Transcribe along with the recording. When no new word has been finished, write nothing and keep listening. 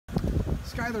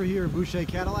Skylar here, Boucher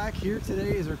Cadillac. Here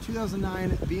today is our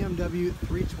 2009 BMW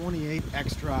 328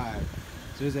 xDrive.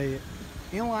 So it is a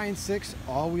inline 6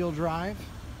 all-wheel drive,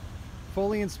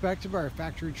 fully inspected by our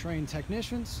factory trained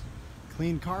technicians,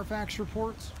 clean Carfax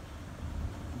reports,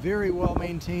 very well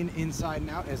maintained inside and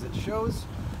out as it shows.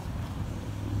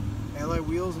 Alloy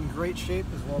wheels in great shape,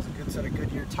 as well as a good set of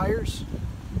Goodyear tires.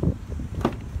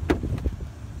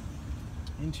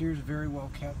 Interior is very well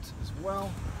kept as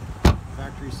well.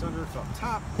 Factory sunroof up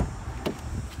top.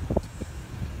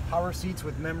 Power seats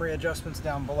with memory adjustments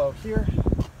down below here.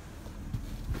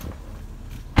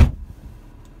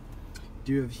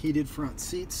 Do have heated front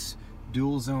seats,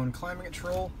 dual zone climate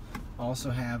control.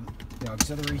 Also have the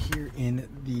auxiliary here in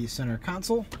the center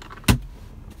console.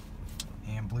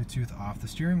 And Bluetooth off the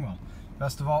steering wheel.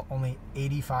 Best of all, only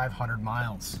 8,500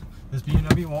 miles. This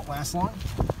BMW won't last long.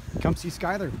 Come see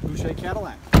Skylar, Boucher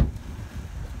Cadillac.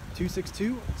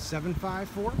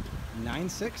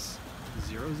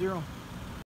 262-754-9600.